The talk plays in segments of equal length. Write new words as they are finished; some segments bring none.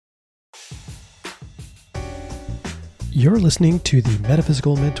You're listening to the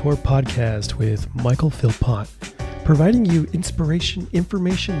Metaphysical Mentor podcast with Michael Philpott, providing you inspiration,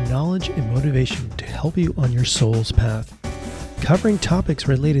 information, knowledge, and motivation to help you on your soul's path, covering topics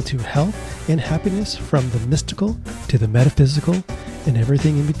related to health and happiness from the mystical to the metaphysical and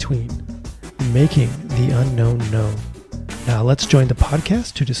everything in between, making the unknown known. Now let's join the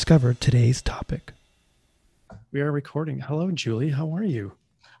podcast to discover today's topic. We are recording. Hello, Julie. How are you?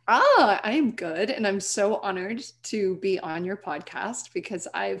 I am good. And I'm so honored to be on your podcast because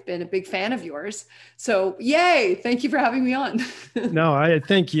I've been a big fan of yours. So yay. Thank you for having me on. No, I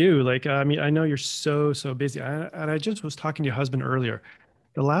thank you. I know you're so busy. I just was talking to your husband earlier.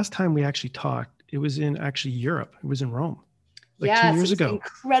 The last time we actually talked, it was in actually Europe. It was in Rome, like 2 Yes, years it was ago.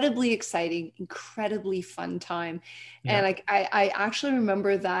 incredibly exciting, incredibly fun time. Yeah. And I actually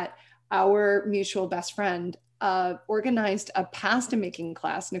remember that our mutual best friend organized a pasta making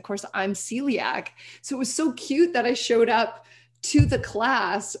class. And of course, I'm celiac. So it was so cute that I showed up to the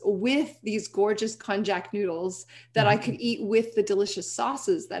class with these gorgeous konjac noodles that I could eat with the delicious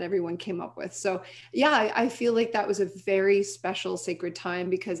sauces that everyone came up with. So yeah, I feel like that was a very special, sacred time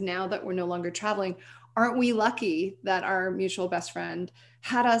because now that we're no longer traveling, aren't we lucky that our mutual best friend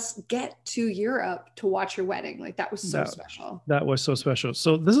had us get to Europe to watch her wedding? Like that was so special. That was so special.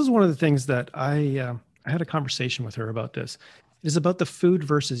 So this is one of the things that I had a conversation with her about this. It is about the food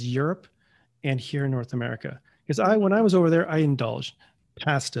versus Europe and here in North America. Because when I was over there, I indulged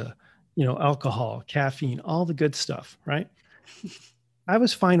pasta, alcohol, caffeine, all the good stuff, right? I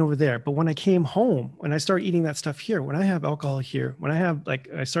was fine over there. But when I came home, when I started eating that stuff here, when I have alcohol here, when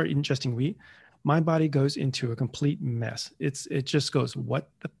I start ingesting wheat, my body goes into a complete mess. It just goes, what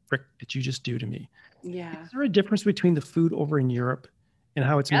the frick did you just do to me? Yeah. Is there a difference between the food over in Europe and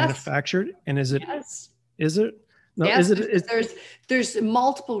how it's manufactured? And is it? No, yes, is there's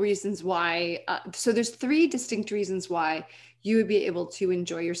multiple reasons why. So there's three distinct reasons why you would be able to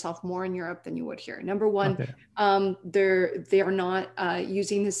enjoy yourself more in Europe than you would here. Number one, they are not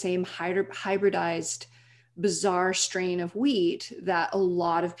using the same hybridized bizarre strain of wheat that a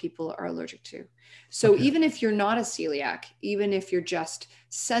lot of people are allergic to. So even if you're not a celiac, even if you're just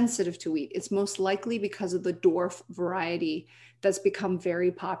sensitive to wheat, it's most likely because of the dwarf variety that's become very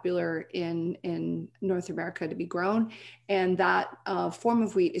popular in North America to be grown. And that form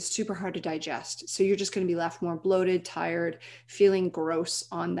of wheat is super hard to digest. So you're just going to be left more bloated, tired, feeling gross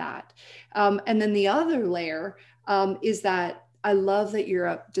on that. And then the other layer is that I love that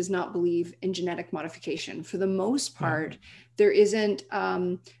Europe does not believe in genetic modification. For the most part, there isn't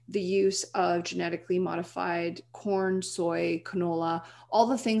the use of genetically modified corn, soy, canola, all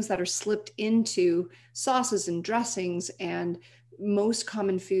the things that are slipped into sauces and dressings and most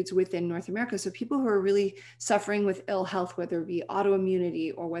common foods within North America. So people who are really suffering with ill health, whether it be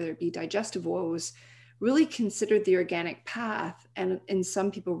autoimmunity or whether it be digestive woes, really consider the organic path. And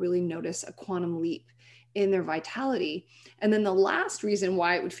some people really notice a quantum leap in their vitality. And then the last reason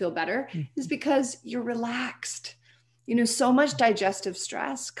why it would feel better is because you're relaxed. So much digestive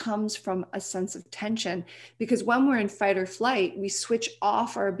stress comes from a sense of tension because when we're in fight or flight, we switch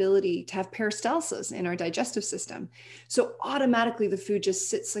off our ability to have peristalsis in our digestive system. So automatically the food just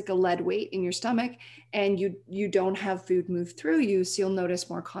sits like a lead weight in your stomach and you don't have food move through you. So you'll notice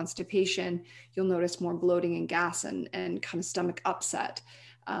more constipation, you'll notice more bloating and gas and kind of stomach upset.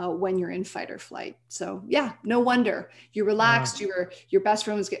 When you're in fight or flight. So yeah, no wonder you're relaxed. Your best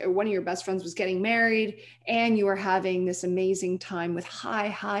friend one of your best friends was getting married and you were having this amazing time with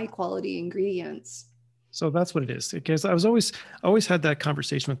high quality ingredients. So that's what it is. Because I always had that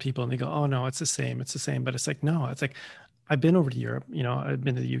conversation with people and they go, oh no, it's the same. But it's like, no, it's like, I've been over to Europe, I've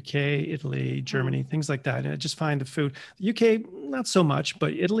been to the UK, Italy, Germany, things like that. And I just find the food, the UK, not so much,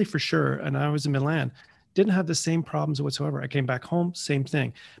 but Italy for sure. And I was in Milan. Didn't have the same problems whatsoever. I came back home, same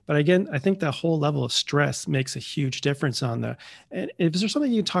thing. But again, I think that whole level of stress makes a huge difference on that. And is there something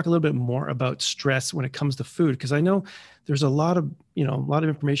you can talk a little bit more about stress when it comes to food? Because I know there's a lot of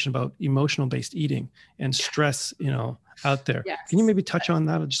information about emotional based eating and stress, out there. Yes. Can you maybe touch on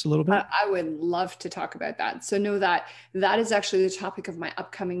that just a little bit? I would love to talk about that. So know that is actually the topic of my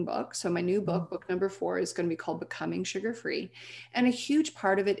upcoming book. So my new book number 4 is going to be called Becoming Sugar Free. And a huge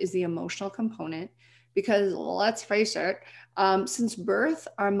part of it is the emotional component. Because let's face it, since birth,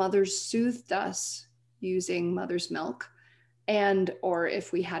 our mothers soothed us using mother's milk. Or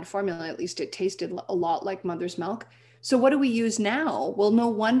if we had formula, at least it tasted a lot like mother's milk. So what do we use now? Well, no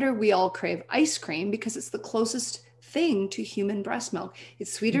wonder we all crave ice cream because it's the closest thing to human breast milk.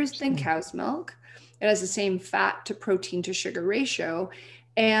 It's sweeter than cow's milk. It has the same fat to protein to sugar ratio.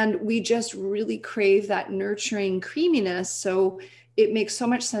 And we just really crave that nurturing creaminess. So it makes so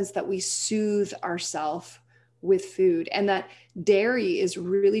much sense that we soothe ourselves with food, and that dairy is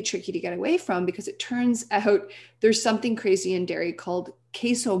really tricky to get away from, because it turns out there's something crazy in dairy called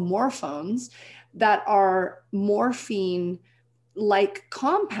casomorphones that are morphine like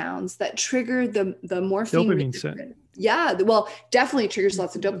compounds that trigger the morphine. Dopamine set. Yeah, well, definitely triggers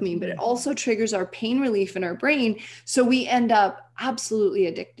lots of dopamine, but it also triggers our pain relief in our brain. So we end up absolutely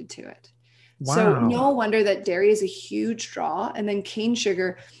addicted to it. So Wow. no wonder that dairy is a huge draw. And then cane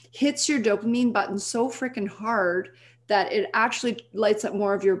sugar hits your dopamine button so freaking hard that it actually lights up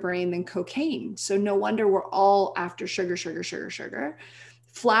more of your brain than cocaine. So no wonder we're all after sugar, sugar, sugar, sugar.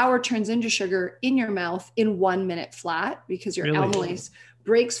 Flour turns into sugar in your mouth in 1 minute flat, because your Really? amylase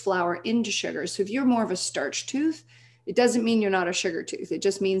breaks flour into sugar. So if you're more of a starch tooth, it doesn't mean you're not a sugar tooth. It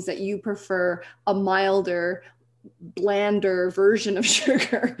just means that you prefer a milder, blander version of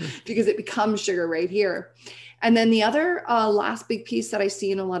sugar because it becomes sugar right here. And then the other last big piece that I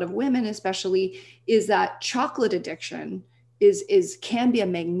see in a lot of women, especially, is that chocolate addiction can be a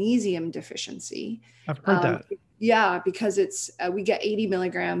magnesium deficiency. I've heard that. Yeah, because it's we get 80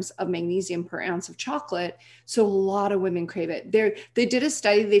 milligrams of magnesium per ounce of chocolate, so a lot of women crave it. They did a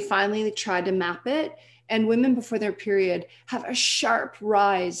study. They finally tried to map it, and women before their period have a sharp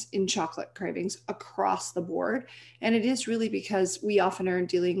rise in chocolate cravings across the board. And it is really because we often are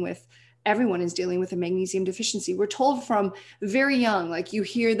dealing with, everyone is dealing with a magnesium deficiency. We're told from very young, like you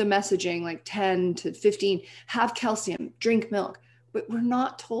hear the messaging like 10 to 15, have calcium, drink milk, but we're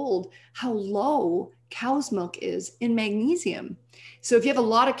not told how low cow's milk is in magnesium. So if you have a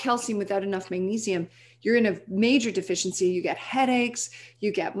lot of calcium without enough magnesium, you're in a major deficiency. You get headaches,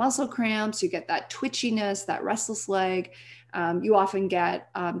 you get muscle cramps, you get that twitchiness, that restless leg. You often get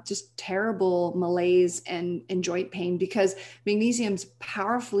just terrible malaise and joint pain, because magnesium's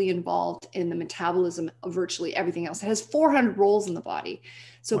powerfully involved in the metabolism of virtually everything else. It has 400 roles in the body.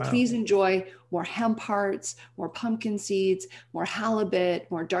 So Wow. Please enjoy more hemp hearts, more pumpkin seeds, more halibut,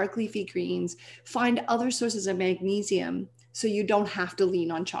 more dark leafy greens. Find other sources of magnesium so you don't have to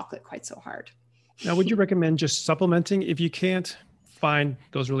lean on chocolate quite so hard. Now, would you recommend just supplementing if you can't find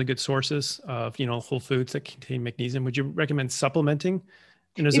those really good sources of, whole foods that contain magnesium? Would you recommend supplementing?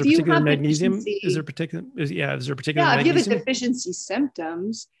 And is there If you particular have magnesium? deficiency, Is there particular if you have magnesium? deficiency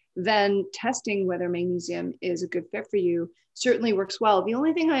symptoms, then testing whether magnesium is a good fit for you certainly works well. The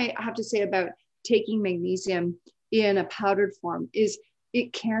only thing I have to say about taking magnesium in a powdered form is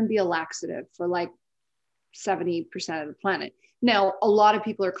it can be a laxative for like 70% of the planet. Now, a lot of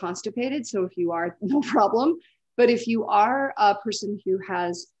people are constipated, so if you are, no problem. But if you are a person who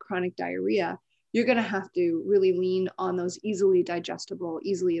has chronic diarrhea, you're going to have to really lean on those easily digestible,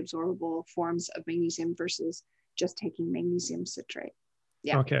 easily absorbable forms of magnesium versus just taking magnesium citrate.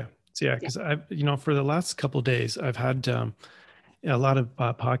 Yeah. Okay. So yeah, because I've, for the last couple of days, I've had a lot of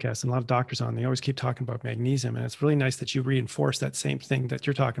podcasts and a lot of doctors on. They always keep talking about magnesium, and it's really nice that you reinforce that same thing that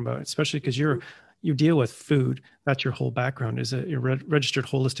you're talking about, especially because you deal with food. That's your whole background. You're registered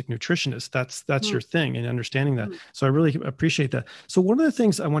holistic nutritionist. That's your thing, and understanding that. So I really appreciate that. So one of the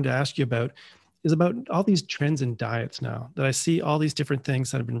things I wanted to ask you about is about all these trends in diets now that I see, all these different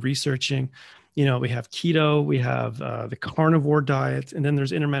things that I've been researching. We have keto, we have the carnivore diet, and then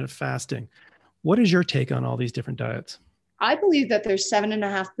there's intermittent fasting. What is your take on all these different diets? I believe that there's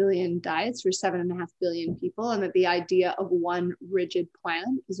 7.5 billion diets for 7.5 billion people, and that the idea of one rigid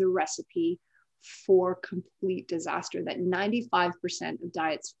plan is a recipe for complete disaster. That 95% of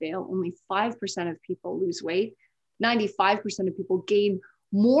diets fail, only 5% of people lose weight, 95% of people gain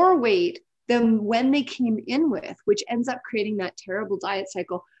more weight than when they came in with, which ends up creating that terrible diet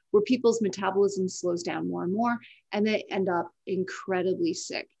cycle where people's metabolism slows down more and more, and they end up incredibly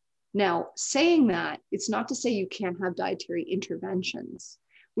sick. Now, saying that, it's not to say you can't have dietary interventions.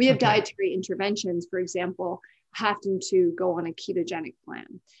 We have dietary interventions, for example, having to go on a ketogenic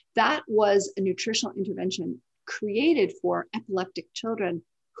plan. That was a nutritional intervention created for epileptic children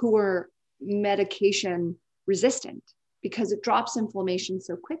who were medication resistant, because it drops inflammation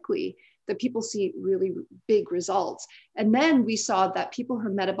so quickly that people see really big results. And then we saw that people who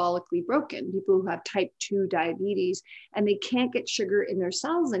are metabolically broken, people who have type 2 diabetes, and they can't get sugar in their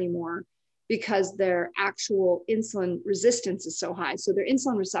cells anymore because their actual insulin resistance is so high. So their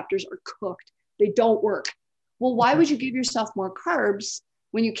insulin receptors are cooked. They don't work. Well, why would you give yourself more carbs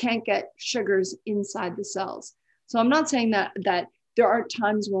when you can't get sugars inside the cells? So I'm not saying that there are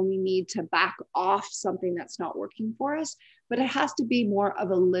times when we need to back off something that's not working for us, but it has to be more of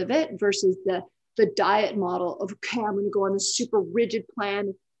a live it versus the diet model of, okay, I'm going to go on this super rigid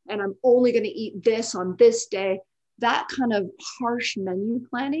plan and I'm only going to eat this on this day. That kind of harsh menu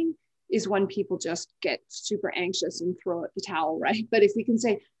planning is when people just get super anxious and throw out the towel, right? But if we can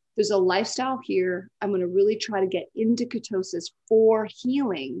say, there's a lifestyle here. I'm going to really try to get into ketosis for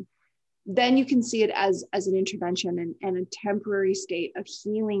healing. Then you can see it as an intervention and a temporary state of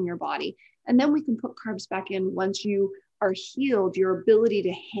healing your body. And then we can put carbs back in once you are healed, your ability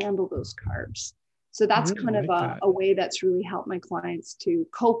to handle those carbs. So that's really kind of like a way that's really helped my clients to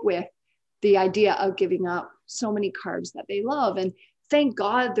cope with the idea of giving up so many carbs that they love. And thank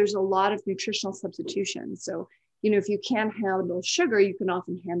God there's a lot of nutritional substitutions. So, if you can't handle sugar, you can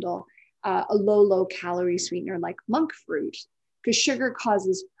often handle a low calorie sweetener like monk fruit, because sugar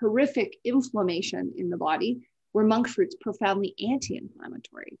causes horrific inflammation in the body, where monk fruit's profoundly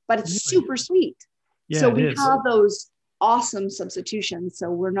anti-inflammatory, but it's really? super sweet. Yeah, So it we is. have those awesome substitutions.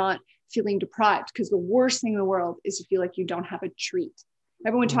 So we're not feeling deprived, because the worst thing in the world is to feel like you don't have a treat.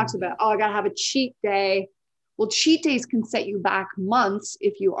 Everyone talks about, oh, I got to have a cheat day. Well, cheat days can set you back months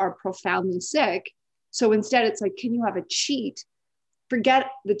if you are profoundly sick. So instead, it's like, can you have a cheat? Forget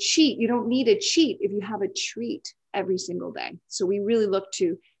the cheat. You don't need a cheat if you have a treat every single day. So we really look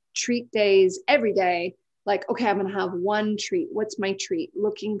to treat days every day. Like, okay, I'm going to have one treat. What's my treat?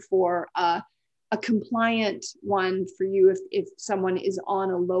 Looking for a compliant one for you if someone is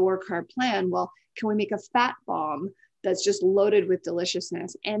on a lower carb plan. Well, can we make a fat bomb that's just loaded with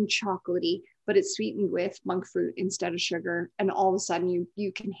deliciousness and chocolatey, but it's sweetened with monk fruit instead of sugar? And all of a sudden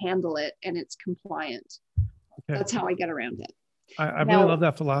you can handle it and it's compliant. Okay. That's how I get around it. I really love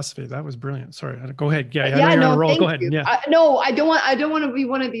that philosophy. That was brilliant. Sorry, go ahead. Yeah, I know yeah, you're on no, a roll. thank Go ahead. you. Yeah. No, I don't want to be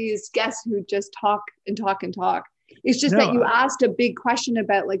one of these guests who just talk and talk and talk. It's just that you asked a big question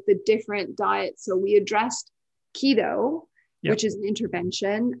about like the different diets. So we addressed keto, which is an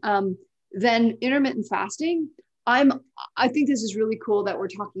intervention. Then intermittent fasting. I think this is really cool that we're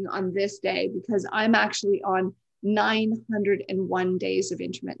talking on this day, because I'm actually on 901 days of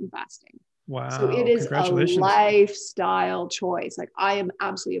intermittent fasting. Wow. So it is a Congratulations. lifestyle choice. Like, I am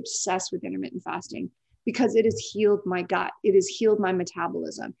absolutely obsessed with intermittent fasting because it has healed my gut. It has healed my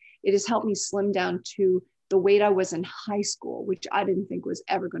metabolism. It has helped me slim down to the weight I was in high school, which I didn't think was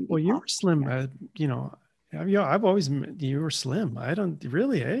ever going to be possible. You were slim, I've always, you were slim. I don't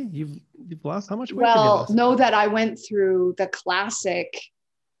really, you've lost, how much weight have you lost? Know that I went through the classic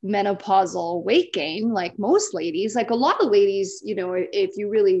menopausal weight gain, like most ladies. Like a lot of ladies, if you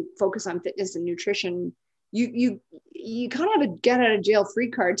really focus on fitness and nutrition, you kind of have a get out of jail free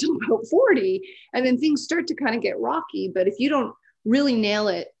card till about 40, and then things start to kind of get rocky. But if you don't really nail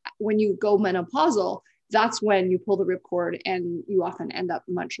it when you go menopausal, that's when you pull the ripcord and you often end up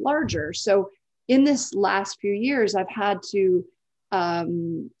much larger. So in this last few years, I've had to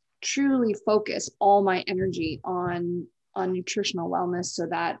truly focus all my energy on nutritional wellness so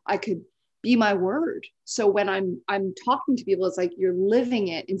that I could be my word. So when I'm talking to people, it's like you're living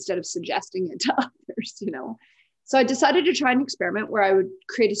it instead of suggesting it to others, So I decided to try an experiment where I would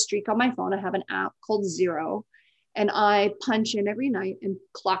create a streak on my phone. I have an app called Zero, and I punch in every night and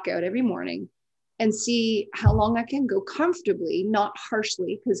clock out every morning and see how long I can go comfortably, not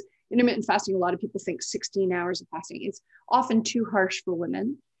harshly, because intermittent fasting, a lot of people think 16 hours of fasting. It's often too harsh for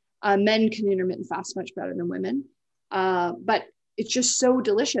women. Men can intermittent fast much better than women. But it's just so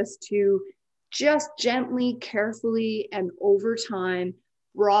delicious to just gently, carefully, and over time,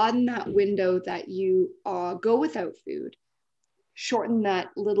 broaden that window that you go without food, shorten that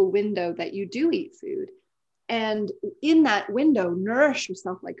little window that you do eat food. And in that window, nourish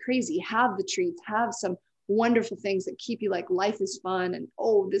yourself like crazy, have the treats, have some wonderful things that keep you like life is fun and,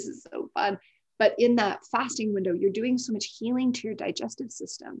 oh, this is so fun. But in that fasting window, you're doing so much healing to your digestive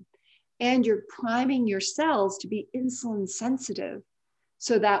system. And you're priming your cells to be insulin sensitive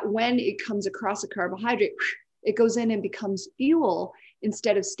so that when it comes across a carbohydrate, it goes in and becomes fuel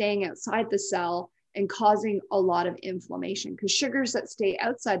instead of staying outside the cell and causing a lot of inflammation. Because sugars that stay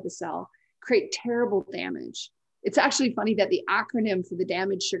outside the cell create terrible damage. It's actually funny that the acronym for the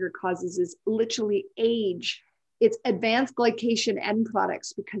damage sugar causes is literally AGE. It's advanced glycation end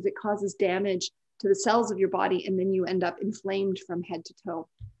products, because it causes damage to the cells of your body, and then you end up inflamed from head to toe.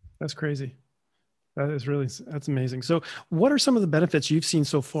 That's crazy. That's amazing. So what are some of the benefits you've seen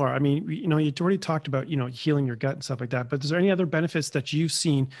so far? I mean, you already talked about, healing your gut and stuff like that, but is there any other benefits that you've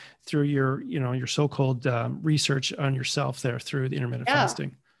seen through your so-called research on yourself there through the intermittent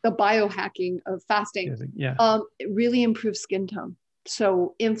fasting? The biohacking of fasting. It really improves skin tone.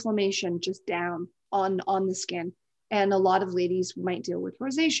 So inflammation just down on the skin. And a lot of ladies might deal with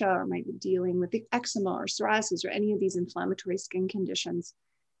rosacea, or might be dealing with the eczema or psoriasis or any of these inflammatory skin conditions.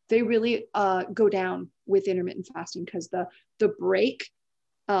 They really go down with intermittent fasting, because the break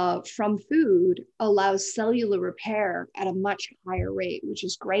from food allows cellular repair at a much higher rate, which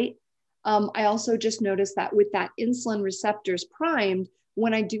is great. I also just noticed that with that insulin receptors primed,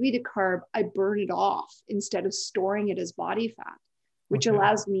 when I do eat a carb, I burn it off instead of storing it as body fat, which Okay.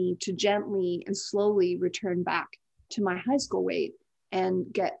 allows me to gently and slowly return back to my high school weight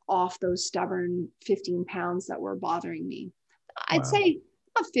and get off those stubborn 15 pounds that were bothering me. I'd Wow. say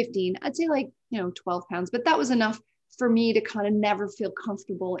not 15, I'd say like, 12 pounds, but that was enough for me to kind of never feel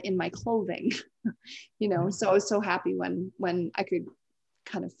comfortable in my clothing, Yeah. so I was so happy when I could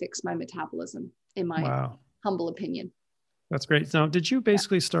kind of fix my metabolism, in my Wow. humble opinion. That's great. Now, did you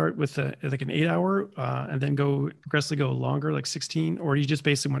basically start with like an 8 hour and then progressively go longer, like 16, or you just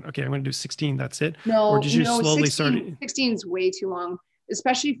basically went, okay, I'm going to do 16, that's it? Or No, did you no, slowly start? 16 is way too long,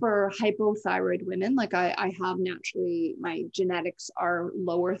 especially for hypothyroid women. Like I have naturally, my genetics are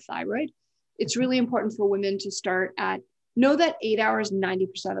lower thyroid. It's really important for women to start at, know that 8 hours, 90%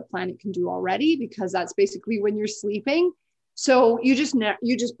 of the planet can do already, because that's basically when you're sleeping. So you just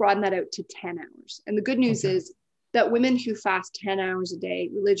broaden that out to 10 hours. And the good news Okay. is that women who fast 10 hours a day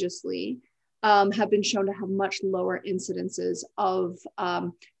religiously have been shown to have much lower incidences of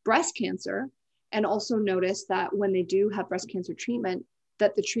breast cancer, and also notice that when they do have breast cancer treatment,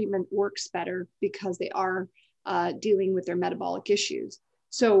 that the treatment works better because they are dealing with their metabolic issues.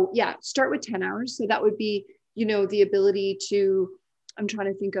 So yeah, start with 10 hours. So that would be, the ability to, I'm trying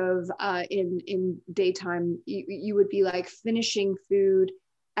to think of in daytime, you would be like finishing food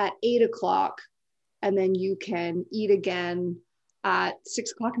at 8 o'clock, and then you can eat again at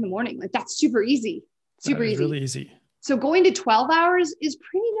 6 o'clock in the morning. Like that's super easy, That super is easy. really easy. So going to 12 hours is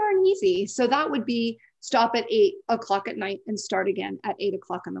pretty darn easy. So that would be stop at 8 o'clock at night and start again at 8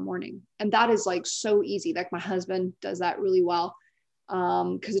 o'clock in the morning. And that is like so easy. Like my husband does that really well,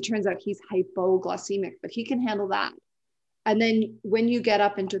 because it turns out he's hypoglycemic, but he can handle that. And then when you get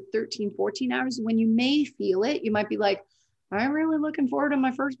up into 13, 14 hours, when you may feel it, you might be like, I'm really looking forward to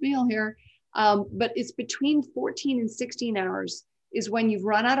my first meal here. But it's between 14 and 16 hours is when you've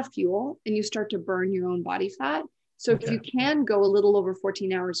run out of fuel and you start to burn your own body fat. So if Okay. you can go a little over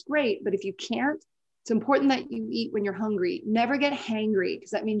 14 hours, great. But if you can't, it's important that you eat when you're hungry. Never get hangry,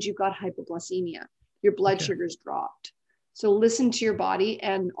 because that means you've got hypoglycemia. Your blood Okay. sugar's dropped. So listen to your body,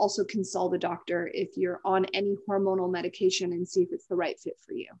 and also consult a doctor if you're on any hormonal medication, and see if it's the right fit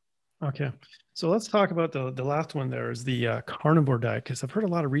for you. Okay. So let's talk about the last one there is the carnivore diet, because I've heard a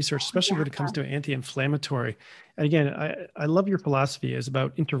lot of research, especially when it comes to anti-inflammatory. And again, I love your philosophy is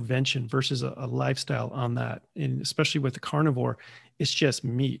about intervention versus a lifestyle on that. And especially with the carnivore, it's just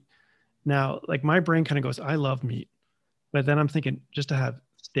meat. Now, like my brain kind of goes, I love meat, but then I'm thinking just to have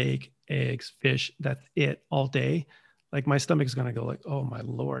steak, eggs, fish, that's it all day. Like my stomach is going to go like, oh my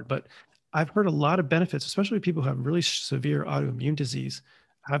Lord. But I've heard a lot of benefits, especially people who have really severe autoimmune disease.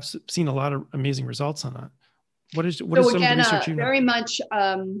 I've seen a lot of amazing results on that. What is So some of the again, research you know? very much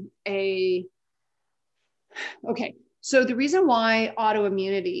okay. So the reason why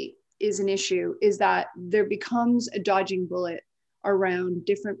autoimmunity is an issue is that there becomes a dodging bullet around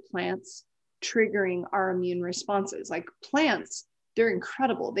different plants triggering our immune responses. Like plants, they're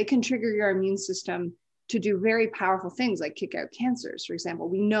incredible. They can trigger your immune system to do very powerful things like kick out cancers, for example.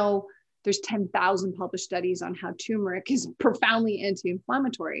 We know there's 10,000 published studies on how turmeric is profoundly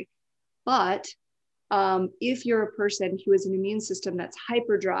anti-inflammatory. But if you're a person who has an immune system that's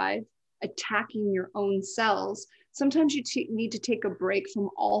hyperdrive, attacking your own cells, sometimes you need to take a break from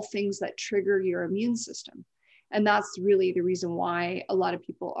all things that trigger your immune system. And that's really the reason why a lot of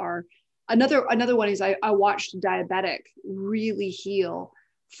people are. Another one is I watched a diabetic really heal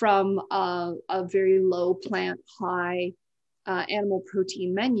from a very low plant, high animal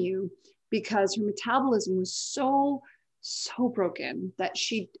protein menu, because her metabolism was so broken that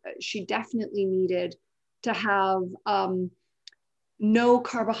she definitely needed to have no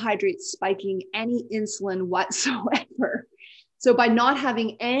carbohydrates spiking any insulin whatsoever. So by not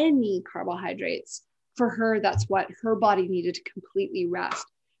having any carbohydrates, for her, that's what her body needed to completely rest.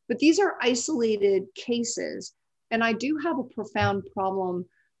 But these are isolated cases. And I do have a profound problem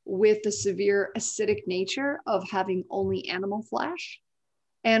with the severe acidic nature of having only animal flesh.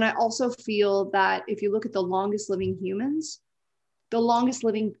 And I also feel that if you look at the longest living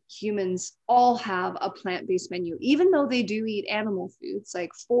humans all have a plant-based menu, even though they do eat animal foods.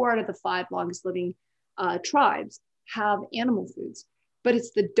 Like 4 out of the 5 longest living tribes have animal foods, but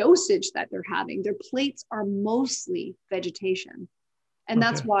it's the dosage that they're having. Their plates are mostly vegetation. And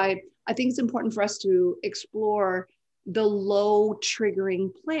that's Okay. why I think it's important for us to explore the low triggering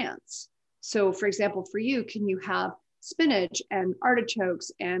plants. So for example, for you, can you have spinach and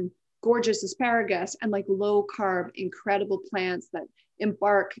artichokes and gorgeous asparagus and like low carb, incredible plants that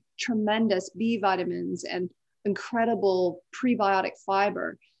embark tremendous B vitamins and incredible prebiotic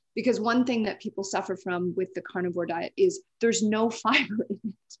fiber? because one thing that people suffer from with the carnivore diet is there's no fiber in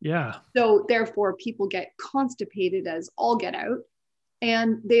it. Yeah. So therefore people get constipated as all get out.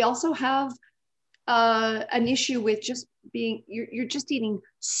 And they also have an issue with just being, you're just eating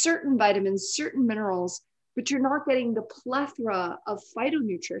certain vitamins, certain minerals, but you're not getting the plethora of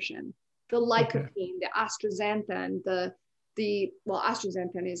phytonutrition, the lycopene, the astaxanthin, well,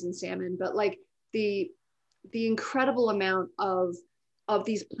 astaxanthin is in salmon, but like the incredible amount of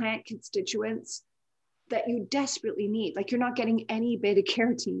these plant constituents that you desperately need. Like, you're not getting any beta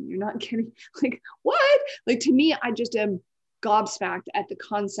carotene. You're not getting, like, what? Like, to me, I just am gobsmacked at the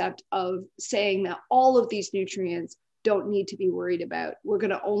concept of saying that all of these nutrients don't need to be worried about. We're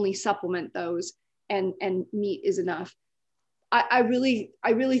going to only supplement those, and meat is enough. I really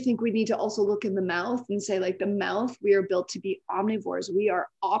think we need to also look in the mouth and say, like, the mouth, we are built to be omnivores. We are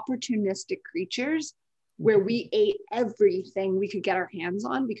opportunistic creatures where we ate everything we could get our hands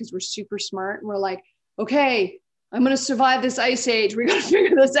on because we're super smart. And we're like, okay, I'm going to survive this ice age. We got to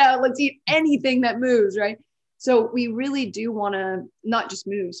figure this out. Let's eat anything that moves, right? So we really do want to, not just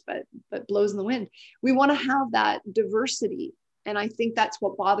moves, but blows in the wind. We want to have that diversity. And I think that's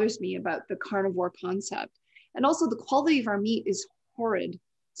what bothers me about the carnivore concept. And also the quality of our meat is horrid.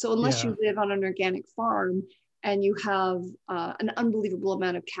 So unless you live on an organic farm and you have an unbelievable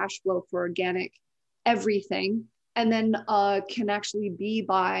amount of cash flow for organic everything, and then can actually be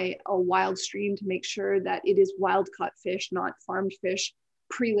by a wild stream to make sure that it is wild caught fish, not farmed fish,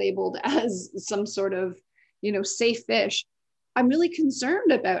 pre-labeled as some sort of, safe fish. I'm really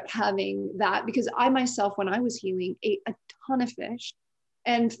concerned about having that, because I myself, when I was healing, ate a ton of fish,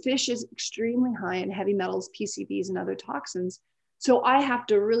 and fish is extremely high in heavy metals, PCBs, and other toxins. So I have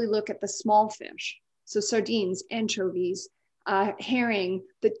to really look at the small fish. So sardines, anchovies, herring,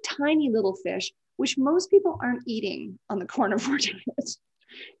 the tiny little fish, which most people aren't eating on the carnivore diet.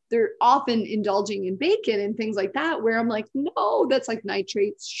 They're often indulging in bacon and things like that, where I'm like, no, that's like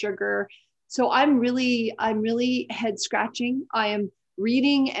nitrates, sugar. So I'm really head scratching. I am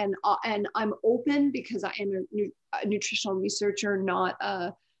reading and I'm open, because I am a nutritional researcher, not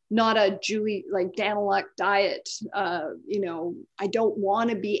a Julie, like, Daniluk diet. I don't want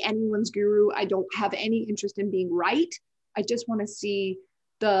to be anyone's guru. I don't have any interest in being right. I just want to see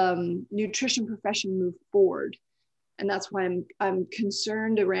the nutrition profession move forward. And that's why I'm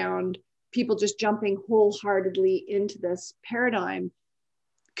concerned around people just jumping wholeheartedly into this paradigm.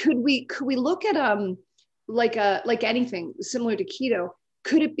 Could we look at like anything similar to keto?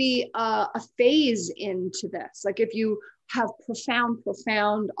 Could it be a phase into this? Like, if you have profound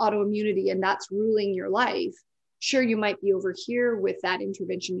autoimmunity and that's ruling your life, sure, you might be over here with that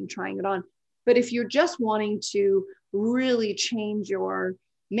intervention and trying it on. But if you're just wanting to really change your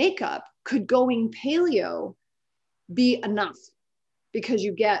makeup, could going paleo be enough? Because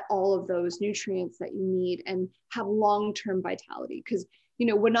you get all of those nutrients that you need and have long-term vitality. Because,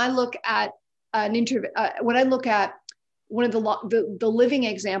 when I look at when I look at one of the living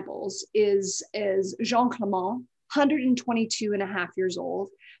examples is Jean Clement, 122 and a half years old.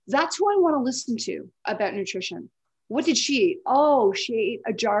 That's who I want to listen to about nutrition. What did she eat? Oh, she ate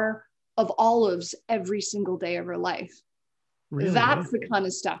a jar of olives every single day of her life. Really? That's the kind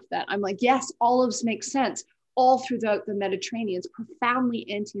of stuff that I'm like, yes, olives make sense. All throughout the Mediterranean, it's profoundly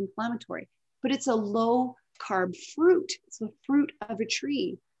anti-inflammatory, but it's a low carb fruit. It's the fruit of a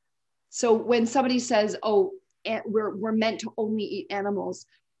tree. So when somebody says, oh, we're meant to only eat animals,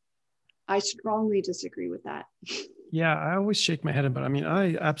 I strongly disagree with that. Yeah, I always shake my head, but I mean,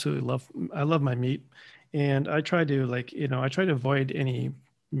 I absolutely love my meat, and I try to I try to avoid any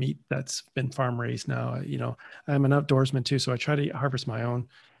meat that's been farm raised now. I'm an outdoorsman too, so I try to harvest my own.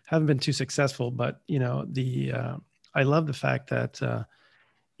 Haven't been too successful, but I love the fact that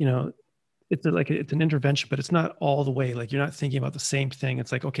it's an intervention, but it's not all the way. Like, you're not thinking about the same thing.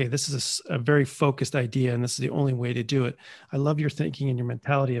 It's like, okay, this is a very focused idea, and this is the only way to do it. I love your thinking and your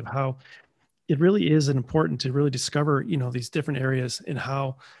mentality of how it really is important to really discover, these different areas, and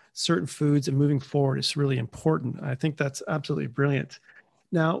how certain foods and moving forward is really important. I think that's absolutely brilliant.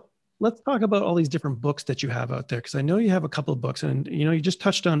 Now, let's talk about all these different books that you have out there, because I know you have a couple of books, and you just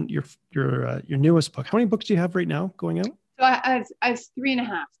touched on your newest book. How many books do you have right now going out? So I have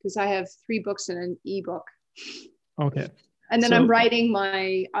 3.5, because I have 3 books and an ebook. Okay. And then I'm writing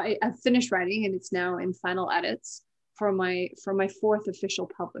I've finished writing, and it's now in final edits for my 4th official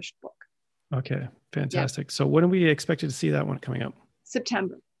published book. Okay, fantastic. Yeah. So when are we expected to see that one coming up?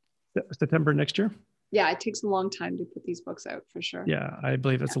 September next year? Yeah, it takes a long time to put these books out, for sure. Yeah, I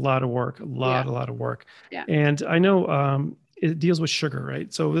believe it's a lot of work, a lot of work. Yeah. And I know it deals with sugar,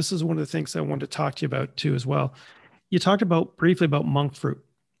 right? So this is one of the things I wanted to talk to you about too as well. You talked briefly about monk fruit.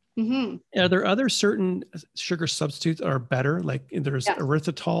 Hmm. Are there other certain sugar substitutes that are better? Like there's Yes.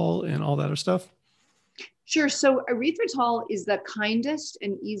 erythritol and all that other stuff? Sure. So erythritol is the kindest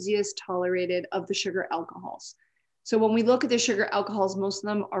and easiest tolerated of the sugar alcohols. So when we look at the sugar alcohols, most of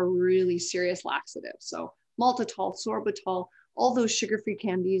them are really serious laxatives. So maltitol, sorbitol, all those sugar-free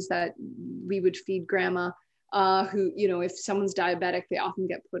candies that we would feed grandma, who, if someone's diabetic, they often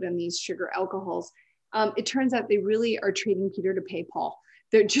get put in these sugar alcohols. It turns out they really are trading Peter to pay Paul.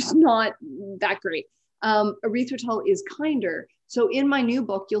 They're just not that great. Erythritol is kinder. So in my new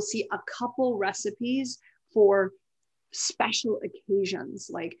book, you'll see a couple recipes for special occasions,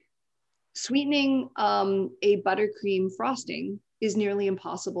 like sweetening a buttercream frosting is nearly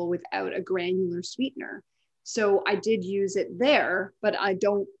impossible without a granular sweetener. So I did use it there, but I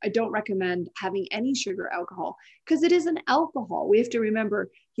don't recommend having any sugar alcohol because it is an alcohol. We have to remember,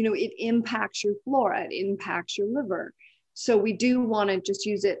 it impacts your flora, it impacts your liver. So we do want to just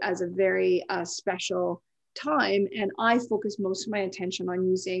use it as a very special time. And I focus most of my attention on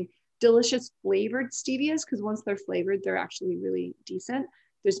using delicious flavored stevias because once they're flavored, they're actually really decent.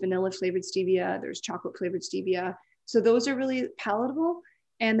 There's vanilla flavored stevia, there's chocolate flavored stevia. So those are really palatable.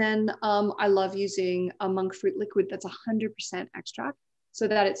 And then I love using a monk fruit liquid that's 100% extract so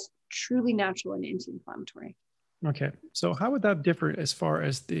that it's truly natural and anti-inflammatory. Okay. So how would that differ as far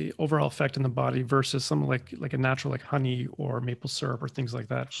as the overall effect in the body versus something like a natural like honey or maple syrup or things like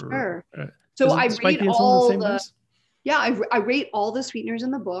that for Sure. So does I it spike rate the insulin in the all same the, ways? yeah, I rate all the sweeteners in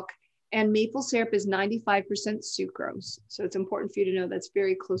the book, and maple syrup is 95% sucrose. So it's important for you to know that's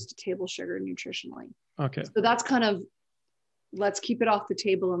very close to table sugar nutritionally. Okay. So that's kind of, let's keep it off the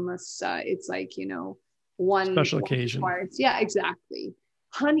table unless it's like, one Special occasion. required. Yeah, exactly.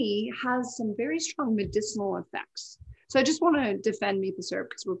 Honey has some very strong medicinal effects. So I just want to defend maple syrup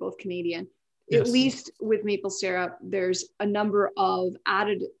because we're both Canadian. At Yes. least with maple syrup, there's a number of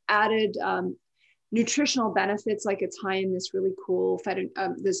added nutritional benefits, like it's high in this really cool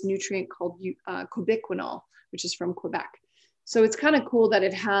this nutrient called cobiquinol, which is from Quebec. So it's kind of cool that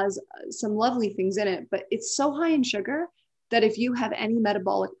it has some lovely things in it, but it's so high in sugar that if you have any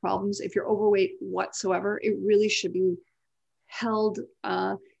metabolic problems, if you're overweight whatsoever, it really should be held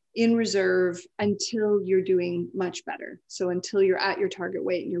in reserve until you're doing much better. So until you're at your target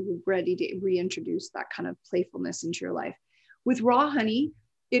weight and you're ready to reintroduce that kind of playfulness into your life. With raw honey,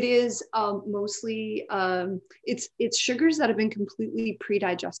 it is mostly it's sugars that have been completely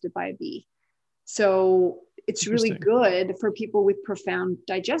pre-digested by a bee. So it's really good for people with profound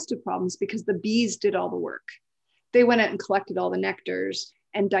digestive problems because the bees did all the work. They went out and collected all the nectars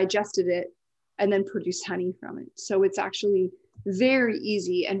and digested it and then produced honey from it. So it's actually very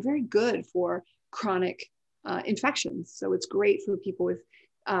easy and very good for chronic infections. So it's great for people with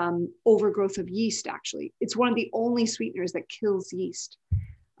overgrowth of yeast, actually. It's one of the only sweeteners that kills yeast.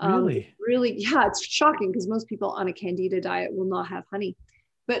 Really, yeah, it's shocking because most people on a candida diet will not have honey.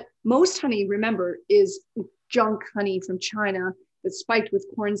 But most honey, remember, is junk honey from China that's spiked with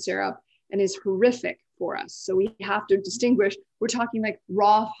corn syrup and is horrific for us. So we have to distinguish. We're talking like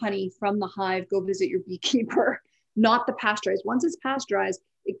raw honey from the hive. Go visit your beekeeper, not the pasteurized. Once it's pasteurized,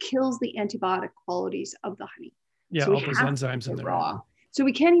 it kills the antibiotic qualities of the honey. Yeah, so all those enzymes in there. Raw. So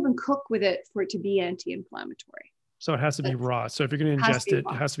we can't even cook with it for it to be anti-inflammatory. So it has to be raw. So if you're going to ingest it,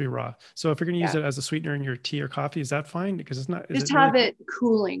 it has to be raw. So if you're going to use it as a sweetener in your tea or coffee, is that fine? Because it's not. Just have it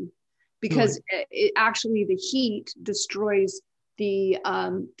cooling, because it actually the heat destroys the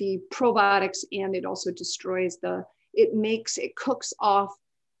probiotics, and it also destroys it cooks off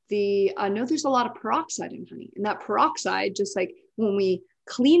the. I know there's a lot of peroxide in honey, and that peroxide, just like when we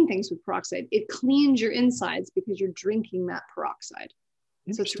clean things with peroxide, it cleans your insides because you're drinking that peroxide.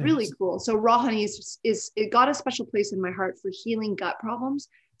 So it's really cool. So raw honey is it got a special place in my heart for healing gut problems,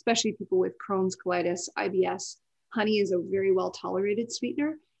 especially people with Crohn's, colitis, IBS. Honey is a very well tolerated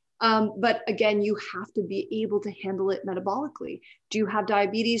sweetener. But again, you have to be able to handle it metabolically. Do you have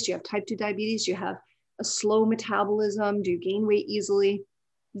diabetes? Do you have type 2 diabetes? Do you have a slow metabolism? Do you gain weight easily?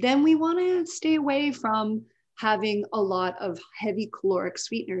 Then we want to stay away from having a lot of heavy caloric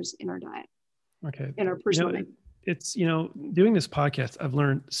sweeteners in our diet. Okay. In our personal it's, doing this podcast, I've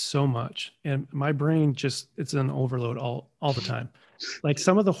learned so much, and my brain it's an overload all the time. Like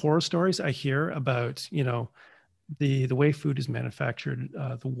some of the horror stories I hear about, the way food is manufactured,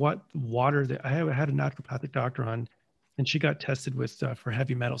 the water that I had a naturopathic doctor on, and she got tested with for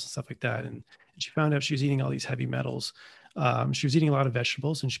heavy metals and stuff like that. And she found out she was eating all these heavy metals. She was eating a lot of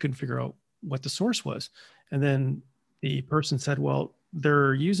vegetables and she couldn't figure out what the source was. And then the person said, well,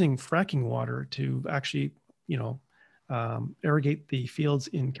 they're using fracking water to actually irrigate the fields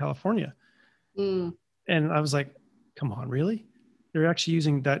in California. And I was like, come on, really? they're actually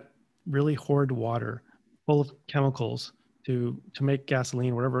using that really horrid water full of chemicals to make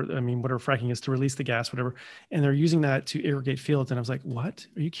gasoline, whatever. I mean, whatever fracking is, to release the gas, whatever. And they're using that to irrigate fields. And I was like, what?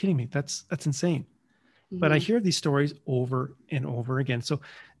 Are you kidding me? That's insane. But I Mhm. hear these stories over and over again. So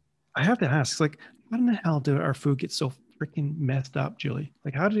I have to ask, like, how in the hell did our food get so freaking messed up, Julie?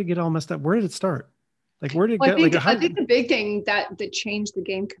 Like, how did it get all messed up? Where did it start? Like, where did it Well, get? Like, I how? think the big thing that changed the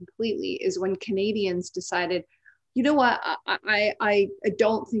game completely is when Canadians decided, you know what, I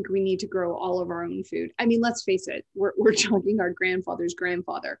don't think we need to grow all of our own food. I mean, let's face it, we're talking our grandfather's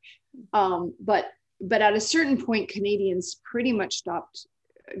grandfather. But at a certain point, Canadians pretty much stopped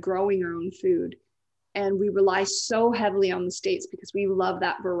growing our own food, and we rely so heavily on the States because we love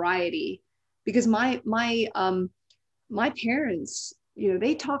that variety. Because my parents, you know,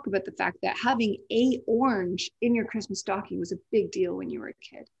 they talk about the fact that having a orange in your Christmas stocking was a big deal when you were a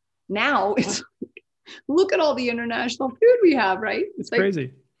kid. Now it's look at all the international food we have, right? It's crazy.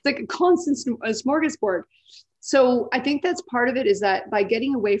 It's like a constant smorgasbord. So I think that's part of it, is that by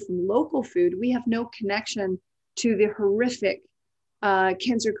getting away from local food, we have no connection to the horrific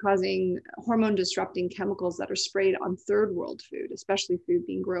cancer-causing, hormone-disrupting chemicals that are sprayed on third world food, especially food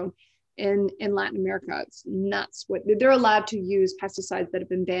being grown in Latin America. It's nuts. What they're allowed to use pesticides that have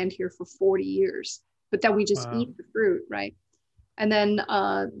been banned here for 40 years, but that we just Wow. eat the fruit, right? And then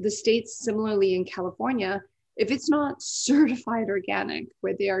the States, similarly in California, if it's not certified organic,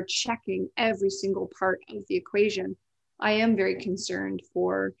 where they are checking every single part of the equation, I am very concerned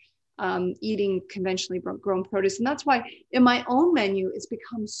for eating conventionally grown produce. And that's why in my own menu, it's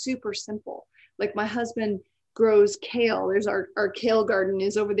become super simple. Like my husband grows kale. There's our kale garden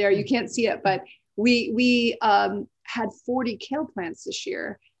is over there. You can't see it, but we had 40 kale plants this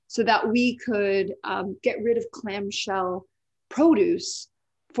year so that we could get rid of clamshell produce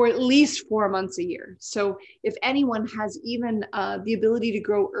for at least 4 months a year. So if anyone has even the ability to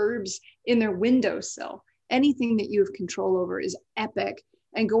grow herbs in their windowsill, anything that you have control over is epic.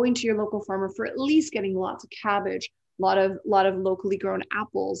 And going to your local farmer for at least getting lots of cabbage, lot of locally grown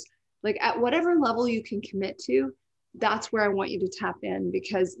apples, like at whatever level you can commit to, that's where I want you to tap in,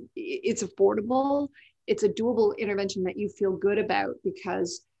 because it's affordable. It's a doable intervention that you feel good about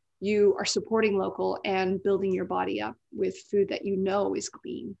because you are supporting local and building your body up with food that you know is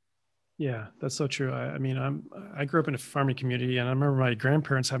clean. Yeah, that's so true. I mean, I grew up in a farming community, and I remember my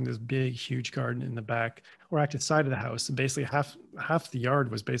grandparents having this big, huge garden in the back or active side of the house. And basically, half the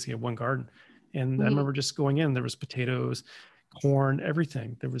yard was basically one garden. And I Mm-hmm. remember just going in. There was potatoes, corn,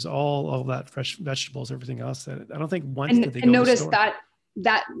 everything. There was all that fresh vegetables, everything else. That I don't think once did they And go to the notice store. that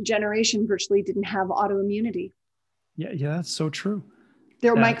that generation virtually didn't have autoimmunity. Yeah, yeah, that's so true.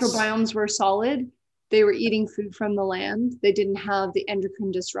 Their That's microbiomes were solid. They were eating food from the land. They didn't have the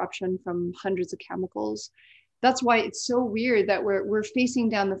endocrine disruption from hundreds of chemicals. That's why it's so weird that we're facing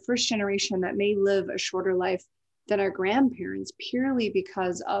down the first generation that may live a shorter life than our grandparents, purely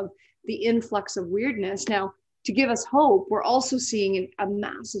because of the influx of weirdness. Now, to give us hope, we're also seeing a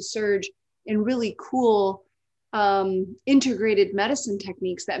massive surge in really cool integrated medicine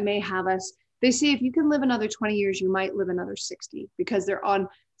techniques that may have us. They say if you can live another 20 years, you might live another 60, because they're on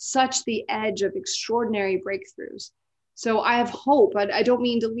such the edge of extraordinary breakthroughs. So I have hope. I don't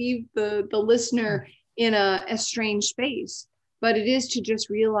mean to leave the listener in a strange space, but it is to just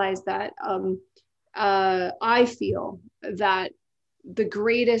realize that I feel that the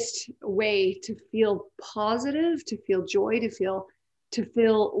greatest way to feel positive, to feel joy, to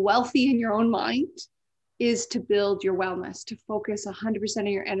feel wealthy in your own mind is to build your wellness, to focus 100% of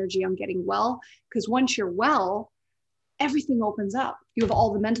your energy on getting well. Because once you're well, everything opens up. You have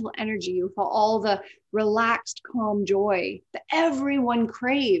all the mental energy, you have all the relaxed, calm joy that everyone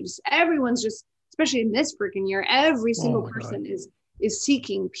craves. Everyone's just, especially in this freaking year, every oh single my God. person is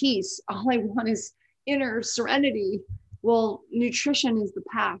seeking peace. All I want is inner serenity. Well, nutrition is the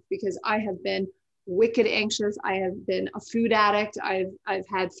path, because I have been wicked anxious. I have been a food addict. I've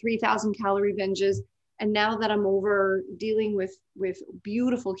had 3,000 calorie binges. And now that I'm over dealing with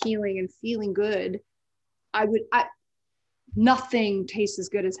beautiful healing and feeling good, nothing tastes as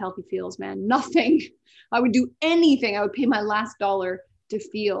good as healthy feels, man. Nothing. I would do anything. I would pay my last dollar to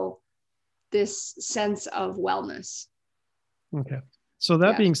feel this sense of wellness. Okay. So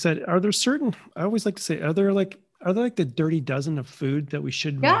that Yeah. being said, are there certain, I always like to say, are there like the dirty dozen of food that we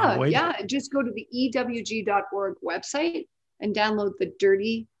should Yeah. avoid? Yeah. Just go to the ewg.org website and download the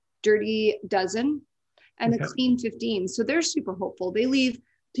dirty dozen and the Okay. clean 15. So they're super hopeful. They leave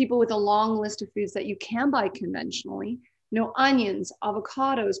people with a long list of foods that you can buy conventionally. Onions,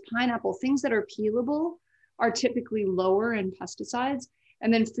 avocados, pineapple, things that are peelable are typically lower in pesticides.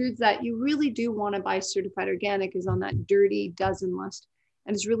 And then foods that you really do want to buy certified organic is on that dirty dozen list.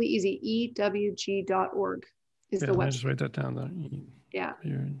 And it's really easy. ewg.org is Yeah, the let me website. just write that down Yeah.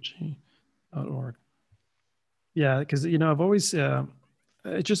 ewg.org. Yeah, because I've always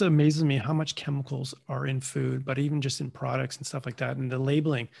it just amazes me how much chemicals are in food, but even just in products and stuff like that, and the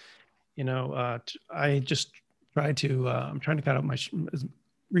labeling. I just try to I'm trying to cut out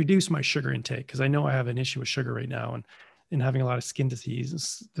reduce my sugar intake because I know I have an issue with sugar right now and having a lot of skin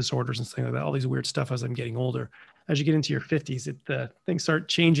disease disorders and things like that. All these weird stuff as I'm getting older. As you get into your 50s, things start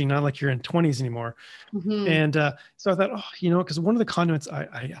changing, not like you're in 20s anymore. Mm-hmm. And so I thought, because one of the condiments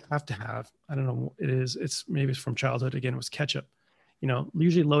I have to have, I don't know what it is. Maybe it's from childhood. Again, it was ketchup,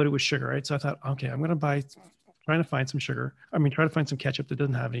 usually loaded with sugar, right? So I thought, okay, I'm going to trying to find some sugar. Try to find some ketchup that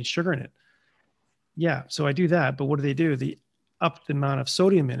doesn't have any sugar in it. Yeah. So I do that. But what do? They up the amount of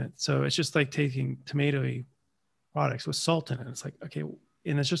sodium in it. So it's just like taking tomato products with salt in it. It's like, okay.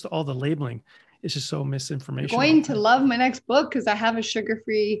 And it's just all the labeling. It's just so You're misinformation all going the to time. love my next book because I have a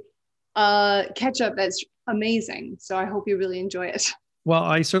sugar-free ketchup that's amazing. So I hope you really enjoy it. Well,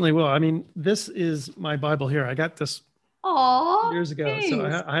 I certainly will. This is my Bible here. I got this Aw, years ago. So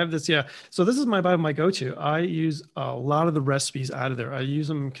thanks. I have this. Yeah. So this is my Bible, my go-to. I use a lot of the recipes out of there. I use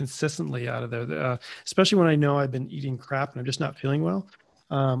them consistently out of there, especially when I know I've been eating crap and I'm just not feeling well.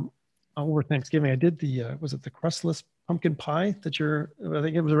 Over Thanksgiving, I did was it the crustless pumpkin pie I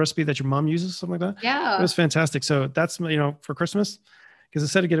think it was a recipe that your mom uses, something like that. It Yeah. was fantastic. So that's, for Christmas, because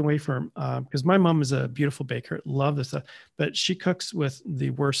instead of getting away from, because my mom is a beautiful baker, love this stuff, but she cooks with the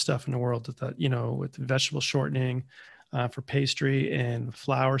worst stuff in the world, with vegetable shortening, for pastry and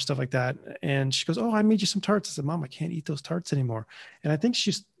flour, stuff like that. And she goes, "Oh, I made you some tarts." I said, "Mom, I can't eat those tarts anymore." And I think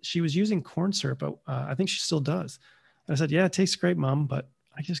she was using corn syrup, but I think she still does. And I said, "Yeah, it tastes great, Mom, but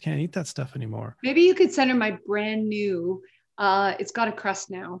I just can't eat that stuff anymore." Maybe you could send her my brand new, it's got a crust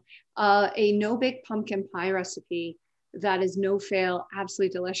now, a no-bake pumpkin pie recipe that is no fail,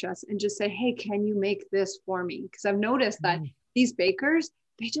 absolutely delicious. And just say, hey, can you make this for me? Because I've noticed that Mm. these bakers,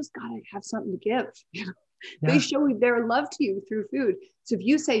 they just got to have something to give. They Yeah. show their love to you through food. So if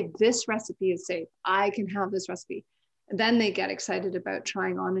you say this recipe is safe, I can have this recipe, then they get excited about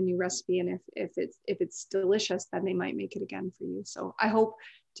trying on a new recipe. And if it's delicious, then they might make it again for you. So I hope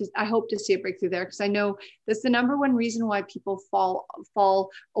to see a breakthrough there, because I know that's the number one reason why people fall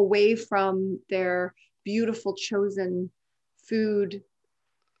away from their beautiful chosen food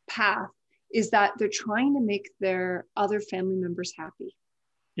path, is that they're trying to make their other family members happy.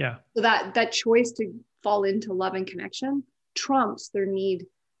 Yeah. So that choice to fall into love and connection trumps their need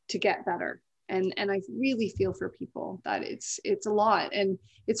to get better. And I really feel for people that it's a lot, and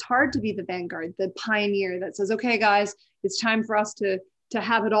it's hard to be the vanguard, the pioneer that says, okay, guys, it's time for us to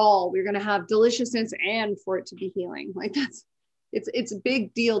have it all. We're going to have deliciousness and for it to be healing. Like it's a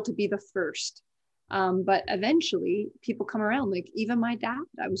big deal to be the first. But eventually people come around. Like even my dad,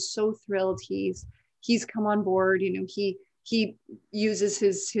 I was so thrilled. He's come on board. He uses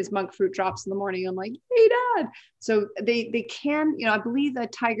his monk fruit drops in the morning. I'm like, hey, Dad. So they can, I believe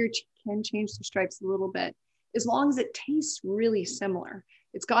that tiger can change the stripes a little bit as long as it tastes really similar.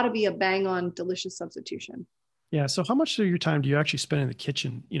 It's got to be a bang on delicious substitution. Yeah. So how much of your time do you actually spend in the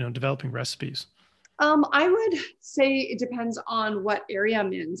kitchen, developing recipes? I would say it depends on what area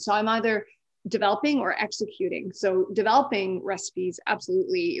I'm in. So I'm either developing or executing. So developing recipes,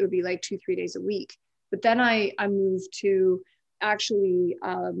 absolutely, it would be like 2-3 days a week. But then I moved to actually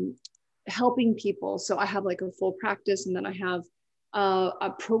helping people. So I have like a full practice, and then I have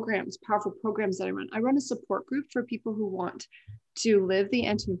powerful programs that I run. I run a support group for people who want to live the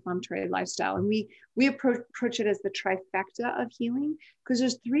anti-inflammatory lifestyle, and we approach it as the trifecta of healing, because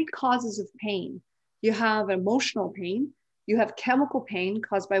there's 3 causes of pain. You have emotional pain, you have chemical pain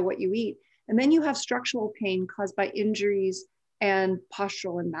caused by what you eat, and then you have structural pain caused by injuries and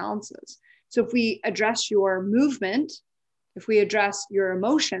postural imbalances. So if we address your movement, if we address your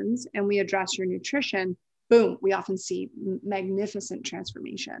emotions, and we address your nutrition, boom, we often see magnificent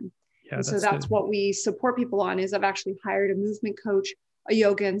transformation. Yeah, And so that's that's good. what we support people on. Is I've actually hired a movement coach, a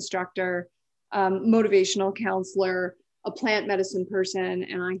yoga instructor, motivational counselor, a plant medicine person,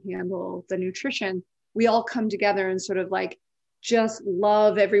 and I handle the nutrition. We all come together and sort of like just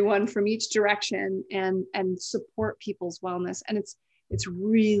love everyone from each direction and support people's wellness. And it's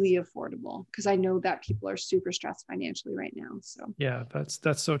really affordable, because I know that people are super stressed financially right now. So Yeah,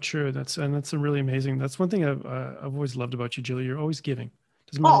 that's so true. That's really amazing. That's one thing I've always loved about you, Julie. You're always giving.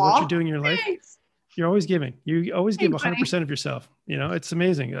 Doesn't matter what you're aw, doing in your life, thanks. you're always giving. You always give Thanks, honey. 100% of yourself. It's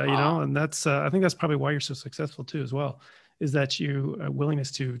amazing. Aw. And that's I think that's probably why you're so successful too, as well, is that you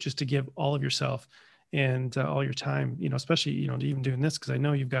willingness to just to give all of yourself. and all your time, especially, even doing this, because I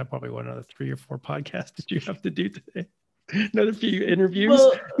know you've got probably another 3 or 4 podcasts that you have to do today. Another few interviews.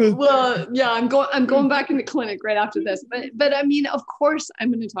 Yeah, I'm going back into clinic right after this. But I mean, of course, I'm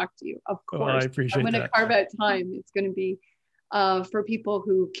going to talk to you. Of Well, I course, I'm appreciate going to that. carve out time. It's going to be for people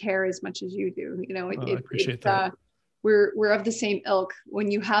who care as much as you do. I appreciate that. We're of the same ilk. When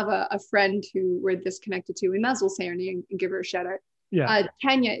you have a friend who we're disconnected to, we might as well say her name and give her a shout out. Yeah.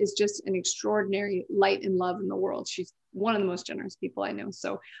 Tanya is just an extraordinary light and love in the world. She's one of the most generous people I know.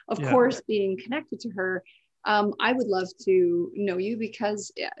 So of course, being connected to her, I would love to know you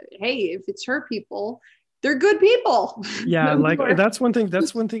because, hey, if it's her people, they're good people. Yeah, like that's one thing.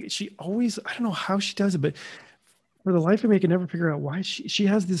 That's one thing. She always, I don't know how she does it, but for the life of me, I can never figure out why she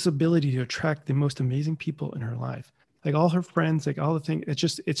has this ability to attract the most amazing people in her life. Like all her friends, like all the things.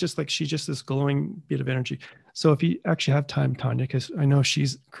 It's just like she's just this glowing bit of energy. So if you actually have time, Tanya, because I know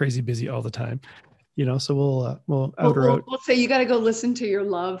she's crazy busy all the time, so we'll out her out. We'll say you got to go listen to your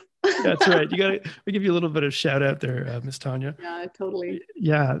love. That's right. We give you a little bit of shout out there, Miss Tanya. Yeah, totally.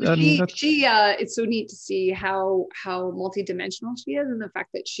 Yeah, I mean it's so neat to see how multidimensional she is, and the fact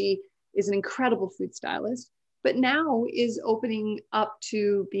that she is an incredible food stylist, but now is opening up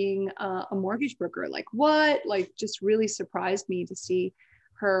to being a mortgage broker. Like what? Like just really surprised me to see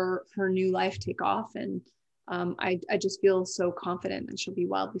her new life take off, and I just feel so confident that she'll be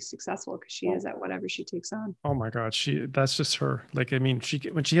wildly successful because she is at whatever she takes on. Oh my God, that's just her. Like, I mean,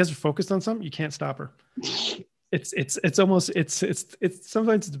 when she has her focused on something, you can't stop her. It's almost it's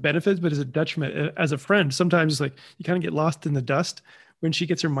sometimes it's benefits, but it's a detriment. As a friend, sometimes it's like you kind of get lost in the dust. When she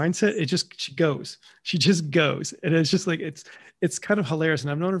gets her mindset, she just goes, and it's just like it's kind of hilarious. And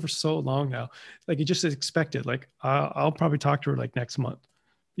I've known her for so long now. Like you just expect it. Like I'll probably talk to her like next month.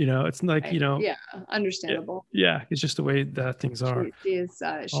 It's like Right. Yeah, understandable. Yeah, it's just the way that things are. She's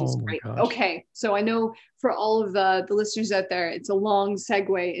Oh my great. gosh. Okay, so I know for all of the listeners out there, it's a long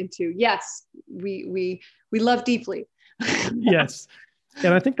segue into yes, we love deeply. Yes.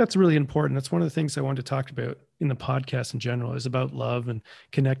 And I think that's really important. That's one of the things I wanted to talk about in the podcast in general is about love and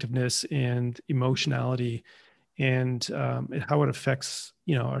connectiveness and emotionality and how it affects,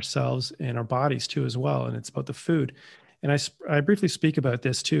 ourselves and our bodies too, as well. And it's about the food. And I briefly speak about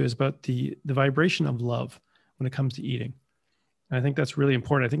this too, is about the vibration of love when it comes to eating. And I think that's really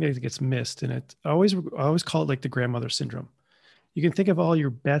important. I think it gets missed. And I always call it like the grandmother syndrome. You can think of all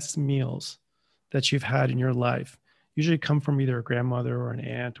your best meals that you've had in your life usually come from either a grandmother or an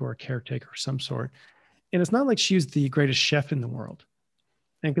aunt or a caretaker of some sort. And it's not like she was the greatest chef in the world.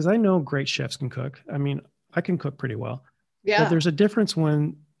 And because I know great chefs can cook. I mean, I can cook pretty well. But Yeah. there's a difference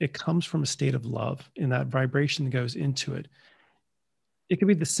when it comes from a state of love and that vibration that goes into it. It could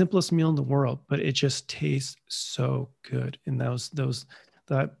be the simplest meal in the world, but it just tastes so good. And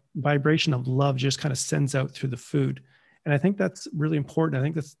that vibration of love just kind of sends out through the food. And I think that's really important. I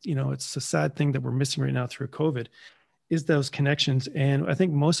think that's, it's a sad thing that we're missing right now through COVID is those connections. And I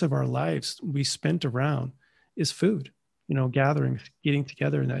think most of our lives we spent around is food, gatherings, getting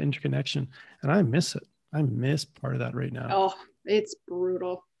together and that interconnection. And I miss it. I miss part of that right now. Oh, it's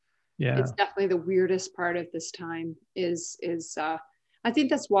brutal. Yeah. It's definitely the weirdest part of this time is I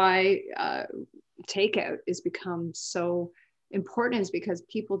think that's why takeout has become so important, is because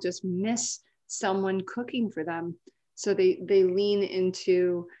people just miss someone cooking for them. So they lean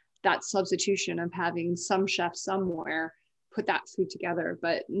into that substitution of having some chef somewhere put that food together,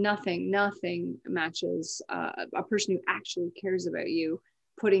 but nothing matches a person who actually cares about you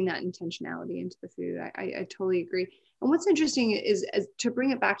putting that intentionality into the food. I totally agree. And what's interesting is to bring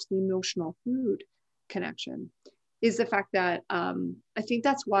it back to the emotional food connection is the fact that I think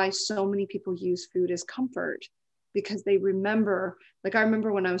that's why so many people use food as comfort, because they remember, like I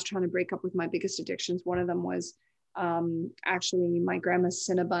remember when I was trying to break up with my biggest addictions, one of them was actually my grandma's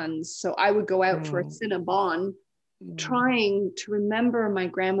Cinnabons. So I would go out for a Cinnabon trying to remember my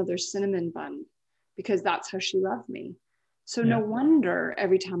grandmother's cinnamon bun because that's how she loved me. So no wonder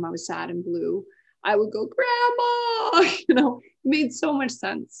every time I was sad and blue, I would go, Grandma, it made so much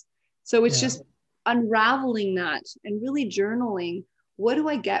sense. So it's just unraveling that and really journaling. What do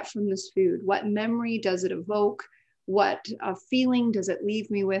I get from this food? What memory does it evoke? What feeling does it leave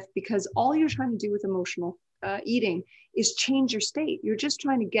me with? Because all you're trying to do with emotional eating is change your state. You're just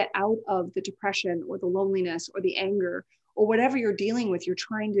trying to get out of the depression or the loneliness or the anger or whatever you're dealing with. You're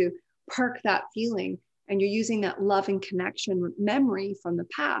trying to park that feeling, and you're using that love and connection memory from the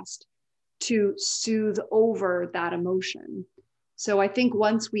past to soothe over that emotion. So I think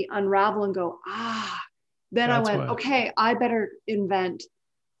once we unravel and go, then I went, okay, I better invent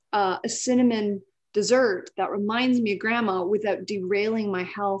a cinnamon dessert that reminds me of grandma without derailing my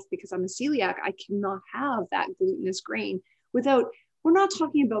health because I'm a celiac. I cannot have that glutinous grain without, we're not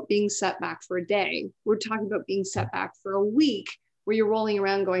talking about being set back for a day. We're talking about being set back for a week where you're rolling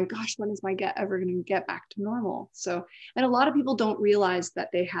around going, gosh, when is my gut ever going to get back to normal? So, and a lot of people don't realize that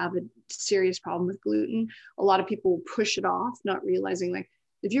they have a serious problem with gluten. A lot of people push it off, not realizing like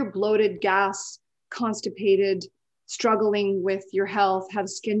if you're bloated, gas, constipated, struggling with your health, have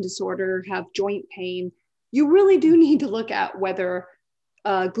skin disorder, have joint pain, you really do need to look at whether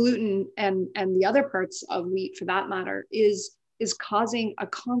gluten and the other parts of wheat for that matter is causing a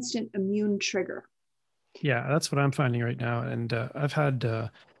constant immune trigger. Yeah, that's what I'm finding right now. And I've had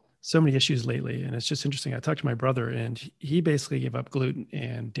so many issues lately. And it's just interesting. I talked to my brother and he basically gave up gluten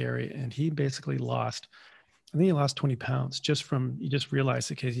and dairy and he basically lost, I think he lost 20 pounds just from, he just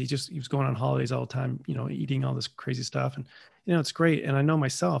realized it because he was going on holidays all the time, you know, eating all this crazy stuff. And, you know, it's great. And I know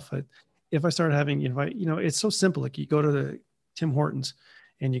myself that if I started having, you know, it's so simple. Like you go to the Tim Hortons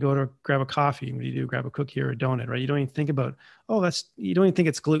and you go to grab a coffee. What do you do? Grab a cookie or a donut, right? You don't even think about, oh, you don't even think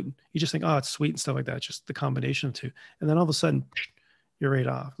it's gluten. You just think, oh, it's sweet and stuff like that. It's just the combination of two. And then all of a sudden, you're right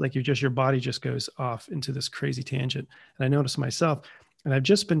off. Like your body just goes off into this crazy tangent. And I noticed myself, and I've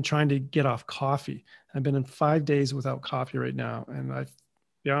just been trying to get off coffee. I've been in 5 days without coffee right now. And to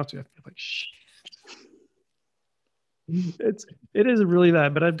be honest with you, I feel like, shh. It is really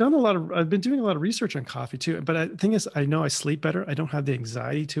that, but I've been doing a lot of research on coffee too. But the thing is, I know I sleep better. I don't have the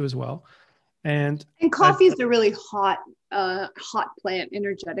anxiety too as well. And coffee is a really hot plant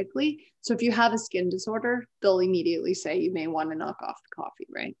energetically. So if you have a skin disorder, they'll immediately say you may want to knock off the coffee,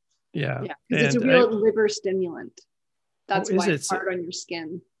 right? Yeah. Yeah. Because it's a real liver stimulant. That's why it's hard on your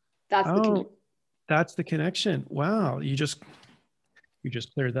skin. That's the connection. That's the connection. Wow. You just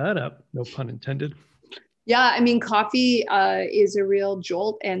cleared that up. No pun intended. Yeah, I mean, coffee is a real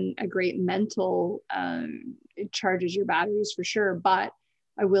jolt and a great mental, it charges your batteries for sure. But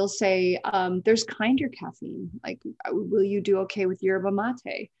I will say there's kinder caffeine. Like, will you do okay with yerba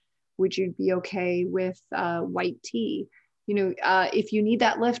mate? Would you be okay with white tea? You know, if you need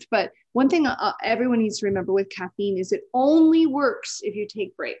that lift. But one thing everyone needs to remember with caffeine is it only works if you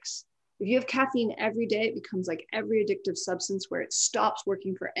take breaks. If you have caffeine every day, it becomes like every addictive substance where it stops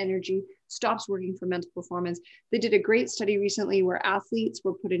working for energy, stops working for mental performance. They did a great study recently where athletes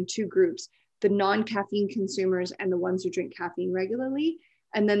were put in two groups, the non-caffeine consumers and the ones who drink caffeine regularly.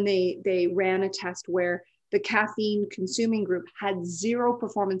 And then they ran a test where the caffeine consuming group had zero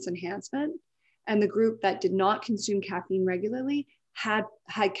performance enhancement. And the group that did not consume caffeine regularly had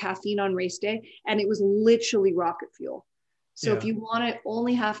caffeine on race day. And it was literally rocket fuel. So if you want to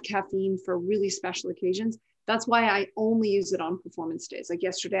only have caffeine for really special occasions, that's why I only use it on performance days. Like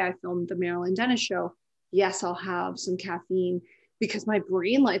yesterday, I filmed the Marilyn Dennis show. Yes, I'll have some caffeine because my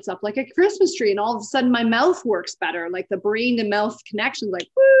brain lights up like a Christmas tree and all of a sudden my mouth works better. Like the brain to mouth connection, like,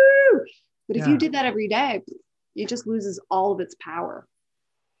 woo! But if you did that every day, it just loses all of its power.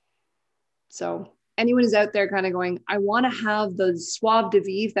 So anyone who's out there kind of going, I want to have the soif de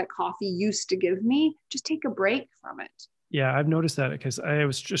vivre that coffee used to give me, just take a break from it. Yeah, I've noticed that because I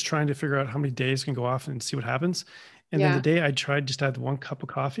was just trying to figure out how many days can go off and see what happens. And then the day I tried just to have 1 cup of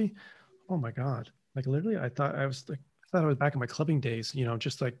coffee, oh my God. Like literally, I thought I was back in my clubbing days, you know,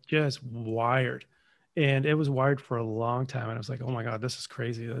 just wired. And it was wired for a long time. And I was like, oh my God, this is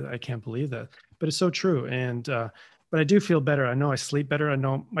crazy. I can't believe that. But it's so true. And but I do feel better. I know I sleep better. I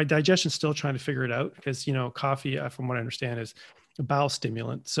know my digestion's still trying to figure it out because, you know, coffee, from what I understand, is a bowel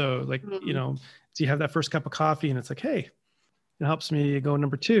stimulant. So like, you know, so you have that first cup of coffee and it's like, hey, it helps me go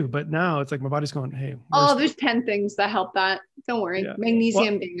number 2. But now it's like my body's going, hey. There's 10 things that help that. Don't worry. Yeah.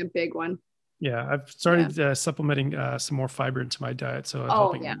 Magnesium being a big one. Yeah, I've started supplementing some more fiber into my diet. So I'm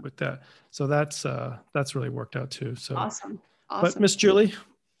helping with that. So that's really worked out too. So awesome. But Miss Julie,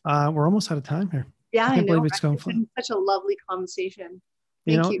 we're almost out of time here. Yeah, I know. Believe it's going fun. Such a lovely conversation.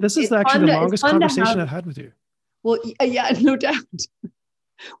 Thank you. This is actually the longest conversation I've had with you. Well, yeah, no doubt.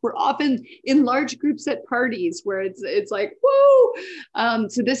 We're often in large groups at parties where it's like, whoa.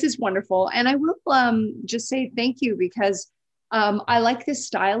 So this is wonderful. And I will just say thank you because I like this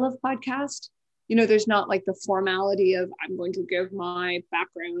style of podcast. You know, there's not like the formality of I'm going to give my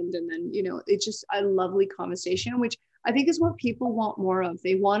background and then, you know, it's just a lovely conversation, which I think is what people want more of.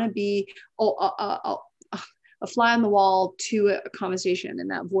 They want to be a fly on the wall to a conversation and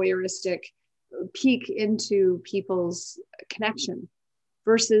that voyeuristic peek into people's connection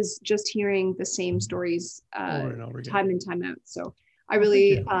versus just hearing the same stories time and time out. So I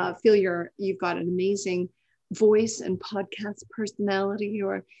really feel you've got an amazing voice and podcast personality.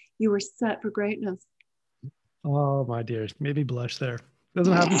 You are set for greatness. Oh, my dear, maybe blush there.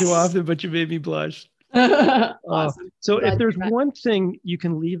 Doesn't happen too often, but you made me blush. Awesome. So if Glad to there's hear that. one thing you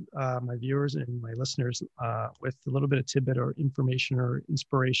can leave my viewers and my listeners with a little bit of tidbit or information or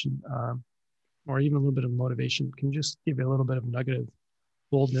inspiration, or even a little bit of motivation, can you just give you a little bit of nugget of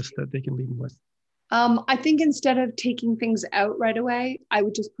boldness that they can leave them with? I think instead of taking things out right away, I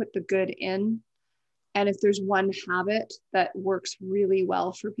would just put the good in. And if there's one habit that works really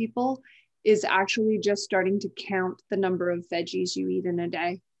well for people, is actually just starting to count the number of veggies you eat in a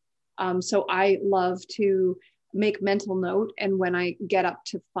day. So I love to make mental note. And when I get up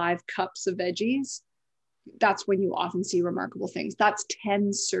to 5 cups of veggies, that's when you often see remarkable things. That's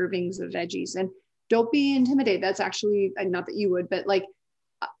 10 servings of veggies. And don't be intimidated. That's actually, not that you would, but like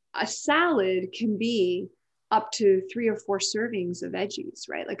a salad can be up to 3 or 4 servings of veggies,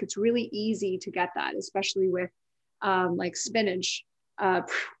 right? Like it's really easy to get that, especially with like spinach.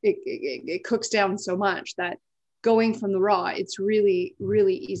 It cooks down so much that going from the raw, it's really,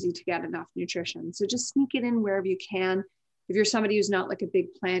 really easy to get enough nutrition. So just sneak it in wherever you can. If you're somebody who's not like a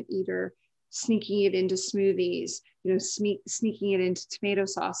big plant eater, sneaking it into smoothies, sneaking it into tomato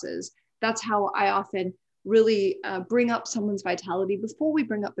sauces. That's how I often really bring up someone's vitality before we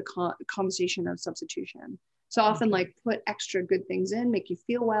bring up the conversation of substitution. So often like put extra good things in, make you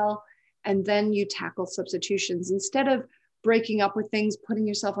feel well, and then you tackle substitutions instead of breaking up with things, putting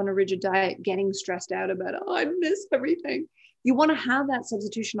yourself on a rigid diet, getting stressed out about, oh, I miss everything. You want to have that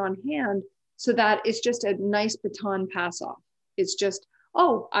substitution on hand so that it's just a nice baton pass off. It's just,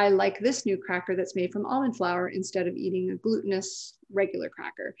 oh, I like this new cracker that's made from almond flour instead of eating a glutinous regular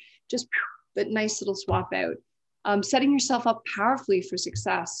cracker. Just that nice little swap out. Setting yourself up powerfully for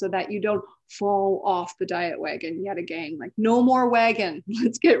success so that you don't fall off the diet wagon yet again. Like no more wagon.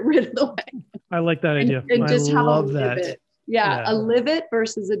 Let's get rid of the wagon. I like that idea. And I just have a love live that. it. Yeah, a live it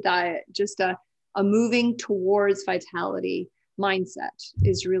versus a diet. Just a moving towards vitality mindset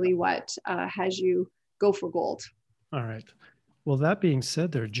is really what has you go for gold. All right. Well, that being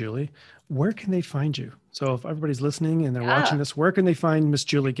said there, Julie, where can they find you? So if everybody's listening and they're watching this, where can they find Miss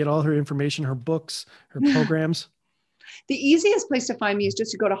Julie? Get all her information, her books, her programs? The easiest place to find me is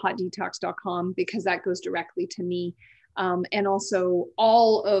just to go to hotdetox.com because that goes directly to me. And also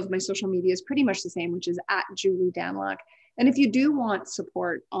all of my social media is pretty much the same, which is at Julie Daniluk. And if you do want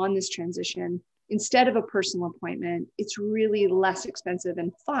support on this transition, instead of a personal appointment, it's really less expensive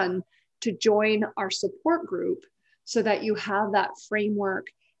and fun to join our support group so that you have that framework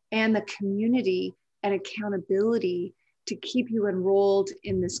and the community and accountability to keep you enrolled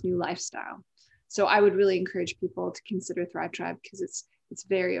in this new lifestyle. So I would really encourage people to consider Thrive Tribe because it's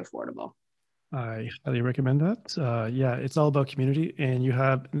very affordable. I highly recommend that. Yeah, it's all about community, and you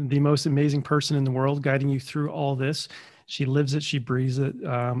have the most amazing person in the world guiding you through all this. She lives it, she breathes it.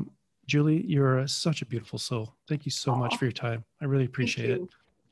 Julie, you're such a beautiful soul. Thank you so much for your time. I really appreciate it.